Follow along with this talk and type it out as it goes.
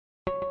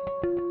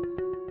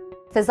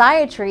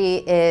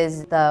Physiatry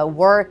is the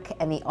work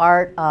and the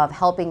art of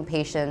helping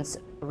patients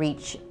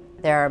reach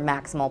their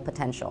maximal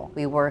potential.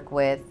 We work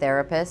with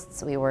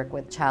therapists, we work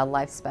with child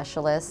life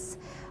specialists,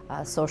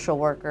 social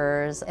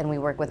workers, and we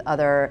work with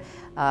other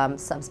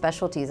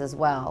subspecialties as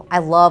well. I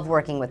love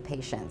working with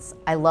patients.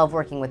 I love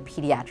working with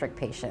pediatric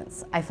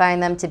patients. I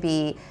find them to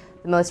be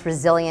the most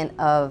resilient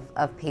of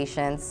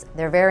patients.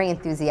 They're very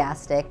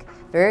enthusiastic,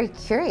 very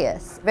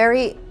curious,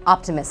 very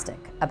optimistic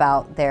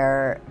about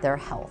their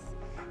health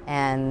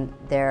and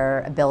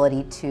their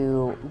ability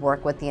to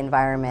work with the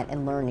environment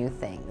and learn new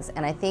things.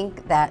 And I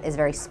think that is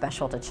very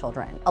special to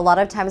children. A lot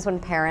of times when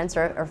parents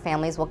or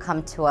families will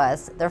come to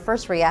us, their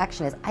first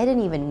reaction is, I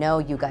didn't even know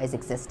you guys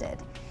existed.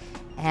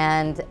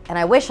 And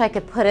I wish I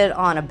could put it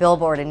on a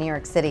billboard in New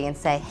York City and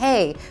say,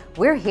 hey,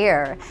 we're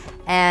here,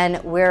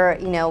 and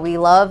we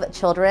love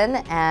children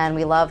and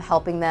we love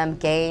helping them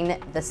gain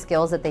the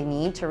skills that they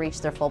need to reach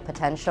their full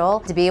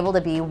potential. To be able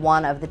to be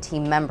one of the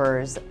team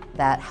members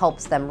that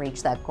helps them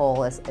reach that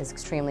goal is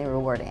extremely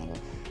rewarding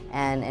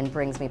and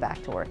brings me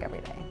back to work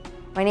every day.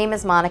 My name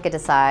is Monika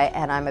Desai,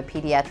 and I'm a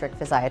pediatric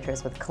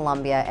physiatrist with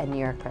Columbia and New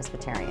York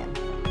Presbyterian.